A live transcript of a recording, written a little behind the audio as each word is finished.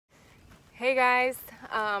Hey guys,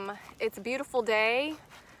 it's a beautiful day.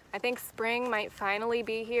 I think spring might finally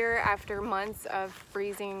be here after months of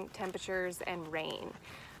freezing temperatures and rain.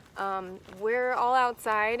 We're all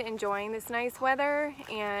outside enjoying this nice weather,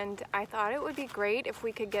 and I thought it would be great if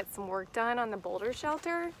we could get some work done on the Boulder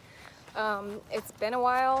shelter. It's been a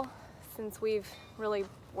while since we've really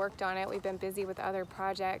worked on it. We've been busy with other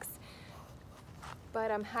projects, but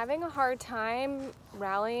I'm having a hard time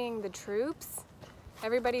rallying the troops.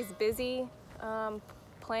 Everybody's busy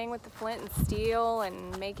playing with the flint and steel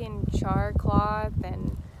and making char cloth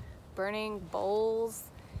and burning bowls.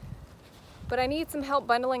 But I need some help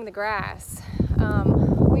bundling the grass.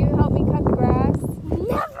 Will you help me cut the grass?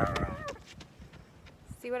 Never!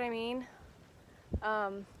 See what I mean?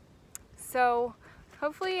 So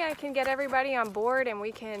hopefully I can get everybody on board and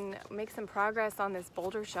we can make some progress on this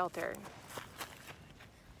Boulder shelter.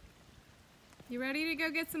 You ready to go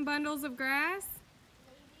get some bundles of grass?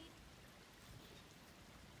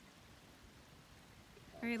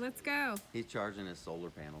 All right, let's go. He's charging his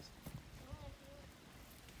solar panels.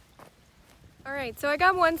 All right, so I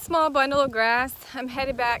got one small bundle of grass. I'm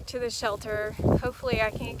headed back to the shelter. Hopefully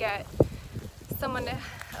I can get someone to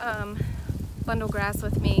bundle grass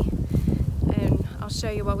with me, and I'll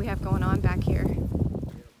show you what we have going on back here.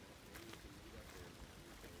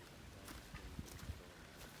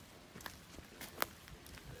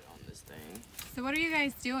 On this thing. So what are you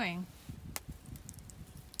guys doing?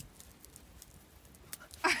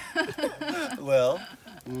 Well,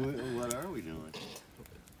 what are we doing?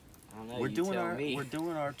 I don't know, We're you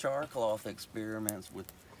doing our char cloth experiments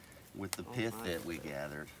with the pith that we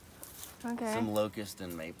gathered. Okay. Some locust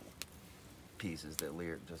and maple pieces that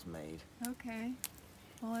Lyric just made. Okay.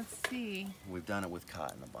 Well, let's see. We've done it with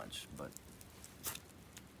cotton a bunch, but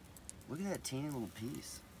look at that teeny little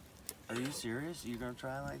piece. Are you serious? You're gonna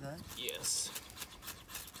try it like that? Yes.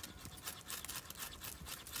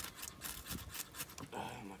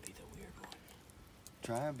 Might be the weird one.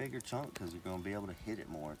 Try a bigger chunk because you're gonna be able to hit it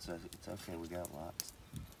more. It's okay. We got lots.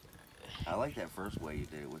 I like that first way you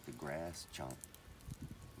did it with the grass chunk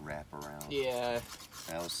wrap around. Yeah.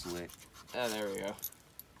 That was slick. Oh, there we go.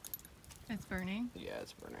 It's burning. Yeah,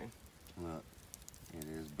 it's burning. Look, it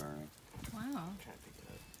is burning. Wow. I'm trying to pick it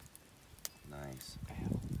up. Nice.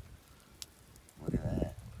 Ow. Look at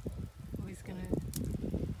that. Oh, he's gonna.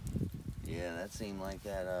 Yeah, that seemed like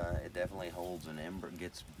that. It definitely holds an ember.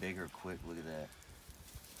 Gets bigger quick. Look at that.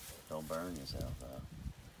 Don't burn yourself up.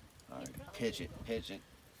 All right, pitch it. Pitch it.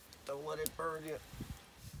 Don't let it burn you.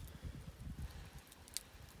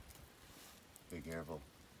 Be careful.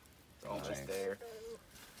 Almost there.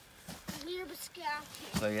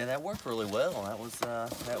 So yeah, that worked really well.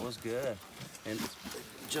 That was good. And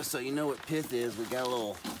just so you know what pith is, we got a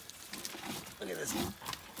little. Look at this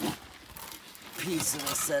piece that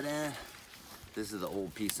I set in. This is the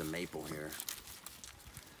old piece of maple here,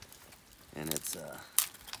 and it's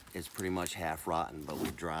pretty much half rotten, but we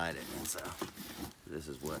dried it, and so this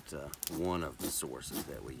is what one of the sources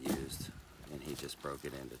that we used, and he just broke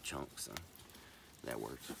it into chunks, and that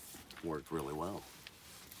worked really well.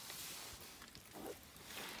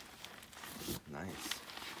 Nice.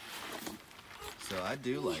 So I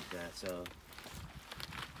do like that. So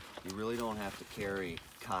you really don't have to carry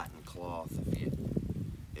cotton cloth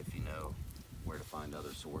if you know where to find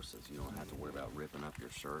other sources. You don't have to worry about ripping up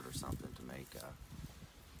your shirt or something to make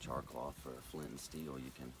char cloth for flint and steel.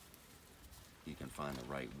 You can find the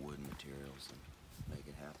right wood materials and make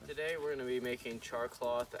it happen. Today we're going to be making char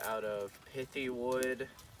cloth out of pithy wood,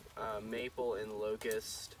 maple, and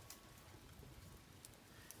locust.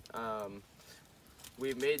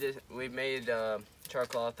 We've made char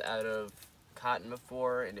cloth out of cotton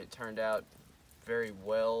before, and it turned out very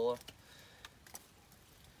well.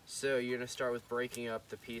 So you're going to start with breaking up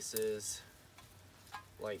the pieces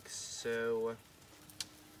like so.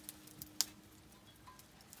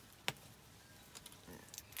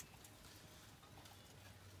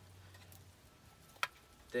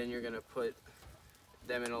 Then you're going to put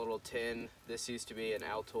them in a little tin. This used to be an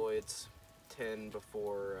Altoids tin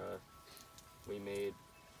before we made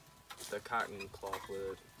the cotton cloth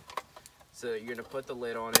lid. So you're going to put the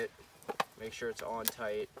lid on it, make sure it's on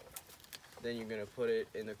tight. Then you're going to put it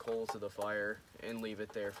in the coals of the fire and leave it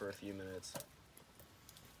there for a few minutes.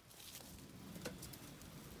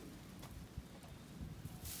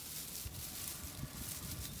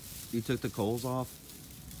 You took the coals off?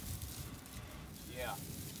 Yeah.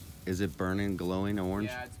 Is it burning, glowing orange?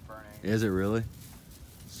 Yeah, it's burning. Is it really?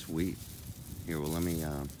 Sweet. Here, well, let me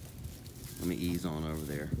ease on over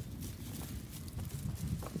there.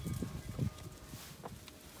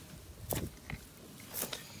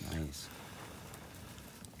 Nice.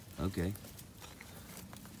 Okay.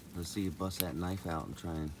 Let's see you bust that knife out and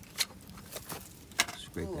try and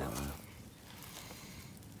scrape that one.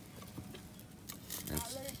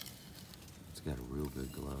 It's got a real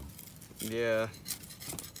good glow. Yeah.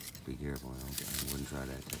 Be careful. I wouldn't try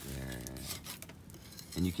that there.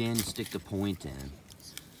 And you can stick the point in,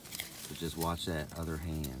 but just watch that other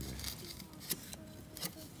hand.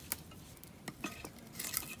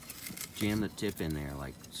 Jam the tip in there,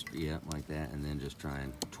 like, yep, like that, and then just try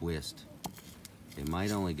and twist. It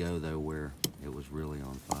might only go, though, where it was really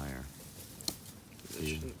on fire.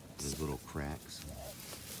 See, those little cracks.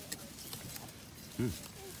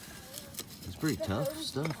 It's pretty tough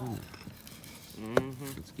stuff, isn't it?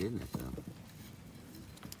 Mm-hmm. It's getting it, though.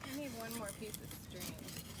 I need one more piece of string.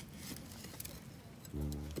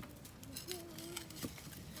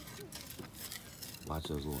 Watch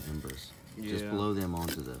those little embers. Yeah. Just blow them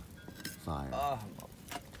onto the fire. Oh,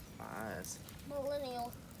 my eyes.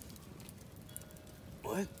 Millennial.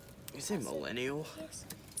 What? You say millennial? Yes,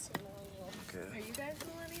 it's a millennial. Are Okay. you guys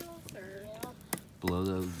millennials or? Yeah. Blow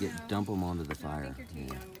those, No. dump them onto the No, I fire. think you're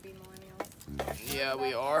too young to be millennials. Yeah,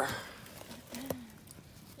 we are.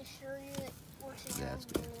 You sure we're too young That's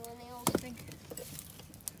to be good. millennials?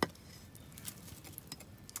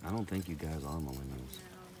 I don't think you guys are millennials.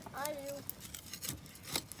 I do.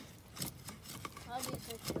 I do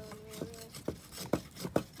think we're millennials.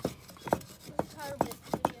 I'm tired of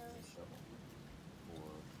videos.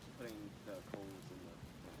 Or putting the coals in the...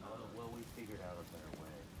 well, we figured out a better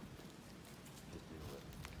way. Just do it.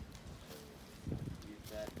 Use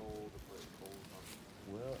that hole to put coals on.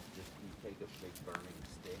 Well, just you take a big burning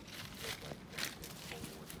stick, just like a big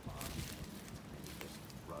hole at the bottom, and you just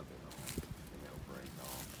rub it on, and it'll break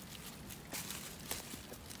off.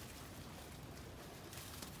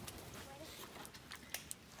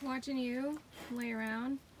 Watching you lay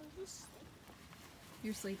around. I'm just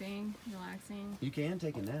You're sleeping, relaxing. You can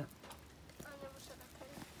take a nap. I never said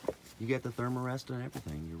I could. You got the thermarest and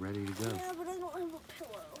everything. You're ready to go. Yeah, but I don't have a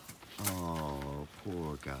pillow. Oh,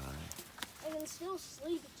 poor guy. I can still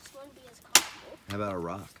sleep, it just won't be as comfortable. How about a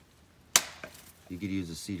rock? You could use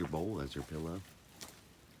a cedar bowl as your pillow.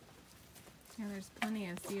 Yeah, there's plenty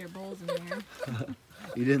of cedar bowls in there.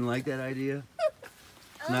 You didn't like that idea?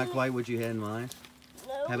 It's not quite what you had in mind?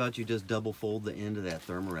 No. How about you just double fold the end of that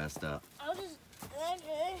thermarest up? I'll just.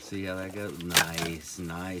 Okay. See how that goes? Nice,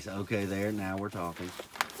 nice. Okay, there, now we're talking.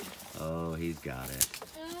 Oh, he's got it.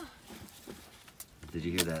 Did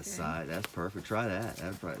you hear that sigh? That's perfect. Try that.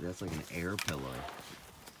 That's like an air pillow.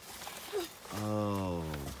 Oh,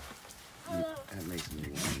 that makes me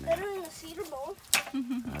want to nap. Better than a cedar bowl.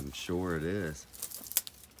 I'm sure it is.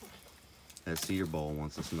 That cedar bowl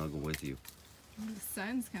wants to snuggle with you. The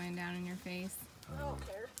sun's coming down in your face. I don't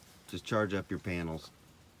care. Just charge up your panels.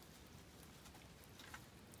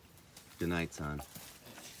 Good night, son.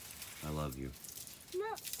 I love you. I'm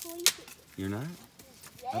not sleeping You're not?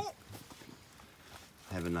 yet.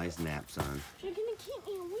 Have a nice nap, son. You're gonna keep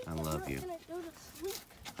me awake. I love you. I'm not gonna go to sleep.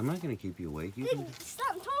 I'm not going to keep you awake. You Hey, can...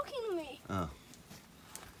 stop talking to me. Oh.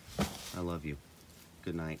 I love you.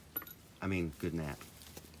 Good night. I mean, good nap.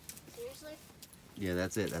 Seriously? Yeah,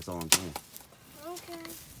 that's it. That's all I'm saying. Okay.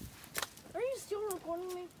 Are you still recording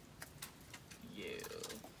me? Yeah.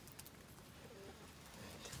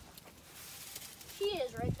 She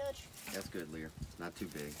is, right, Dutch? That's good, Lear. Not too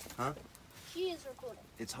big. Huh? She is recording.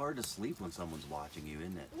 It's hard to sleep when someone's watching you,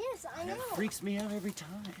 isn't it? Yes, I know. That freaks me out every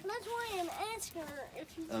time. That's why I'm asking her if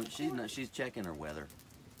she's recording. She's checking her weather.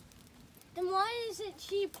 Then why isn't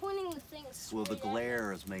she pointing the thing straight Well, the at me?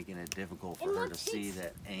 glare is making it difficult for And her what to see takes-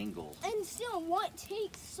 that angle. And still, what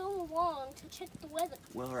takes so long to check the weather?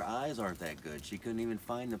 Well, her eyes aren't that good. She couldn't even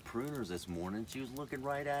find the pruners this morning. She was looking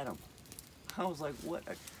right at them. I was like, what?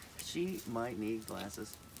 She might need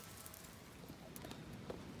glasses.